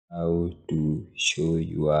how to show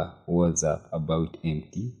your WhatsApp about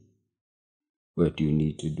empty. What you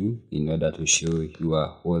need to do in order to show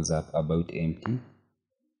your WhatsApp about empty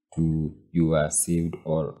to your saved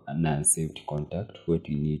or unsaved contact, what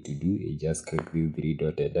you need to do is just click the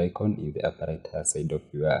three-dotted icon in the upper right hand side of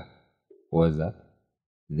your WhatsApp,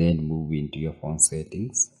 then move into your phone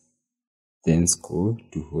settings, then scroll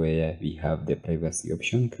to where we have the privacy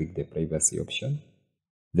option. Click the privacy option,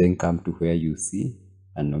 then come to where you see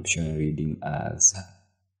an option reading as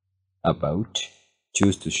about.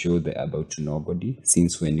 Choose to show the about to nobody,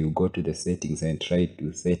 since when you go to the settings and try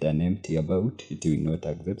to set an empty about, it will not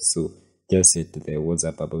accept. So just set the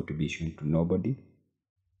WhatsApp about to be shown to nobody.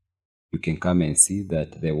 You can come and see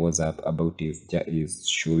that the WhatsApp about is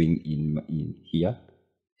showing in here,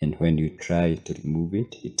 and when you try to remove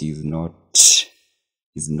it, it is not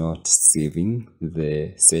saving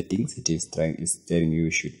the settings. It's telling you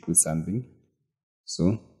should put something.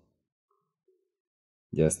 So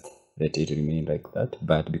just let it remain like that.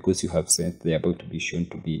 But because you have set the about to be shown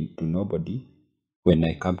to be to nobody, when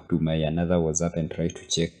I come to my another WhatsApp and try to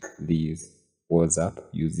check these WhatsApp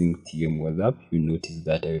using TM WhatsApp, you notice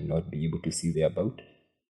that I will not be able to see the about.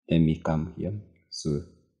 Let me come here. So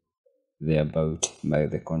the about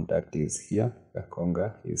the contact is here,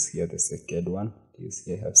 Kakonga is here, the second one is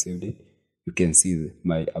here. I have saved it. You can see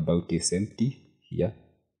my about is empty here.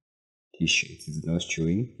 It is not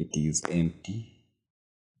showing. It is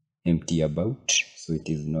empty about, so it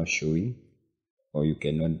is not showing, or you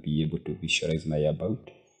cannot be able to visualize my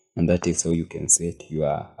about. And that is how you can set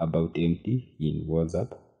your about empty in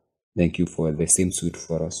WhatsApp. Thank you. For the same suite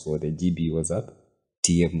for us for the GB WhatsApp,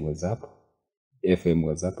 TM WhatsApp, FM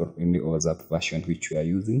WhatsApp, or any WhatsApp version which you are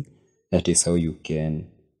using. That is how you can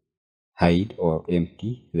hide or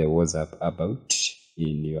empty the WhatsApp about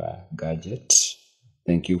in your gadget.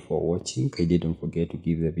 Thank you for watching. Kindly don't forget to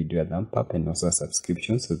give the video a thumb up and also a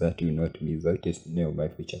subscription so that you will not miss out any of my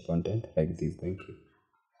future content like this. Thank you.